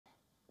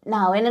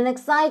Now, in an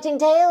exciting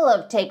tale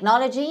of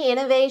technology,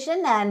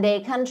 innovation, and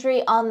a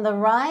country on the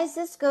rise,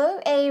 Cisco,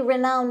 a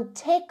renowned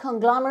tech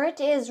conglomerate,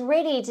 is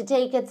ready to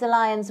take its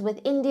alliance with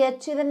India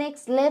to the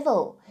next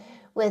level.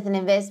 With an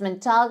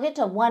investment target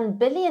of $1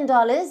 billion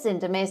in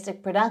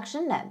domestic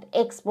production and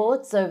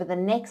exports over the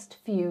next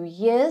few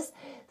years,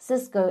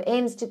 Cisco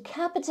aims to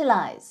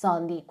capitalize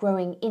on the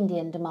growing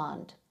Indian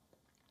demand.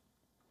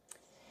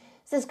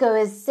 Cisco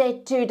is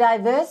set to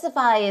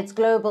diversify its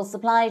global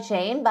supply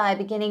chain by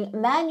beginning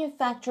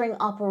manufacturing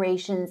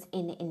operations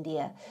in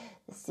India.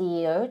 The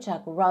CEO,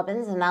 Chuck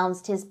Robbins,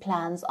 announced his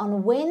plans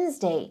on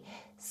Wednesday,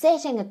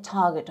 setting a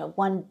target of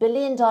 $1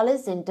 billion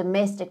in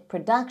domestic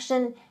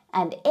production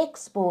and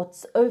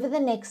exports over the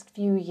next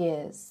few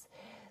years.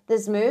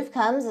 This move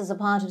comes as a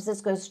part of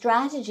Cisco's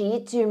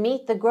strategy to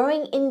meet the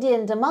growing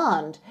Indian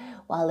demand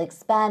while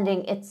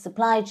expanding its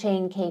supply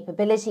chain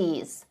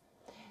capabilities.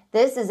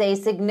 This is a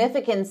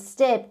significant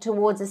step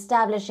towards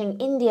establishing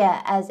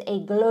India as a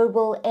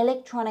global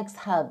electronics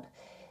hub.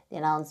 The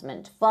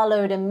announcement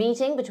followed a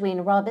meeting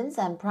between Robbins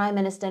and Prime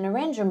Minister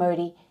Narendra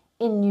Modi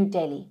in New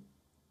Delhi.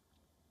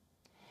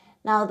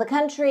 Now, the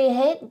country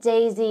head,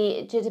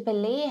 Daisy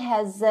Chittipalli,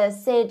 has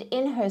said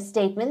in her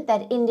statement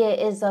that India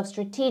is of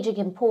strategic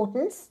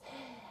importance,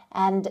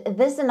 and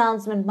this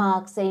announcement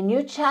marks a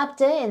new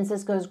chapter in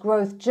Cisco's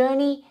growth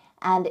journey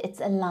and its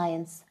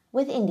alliance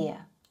with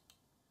India.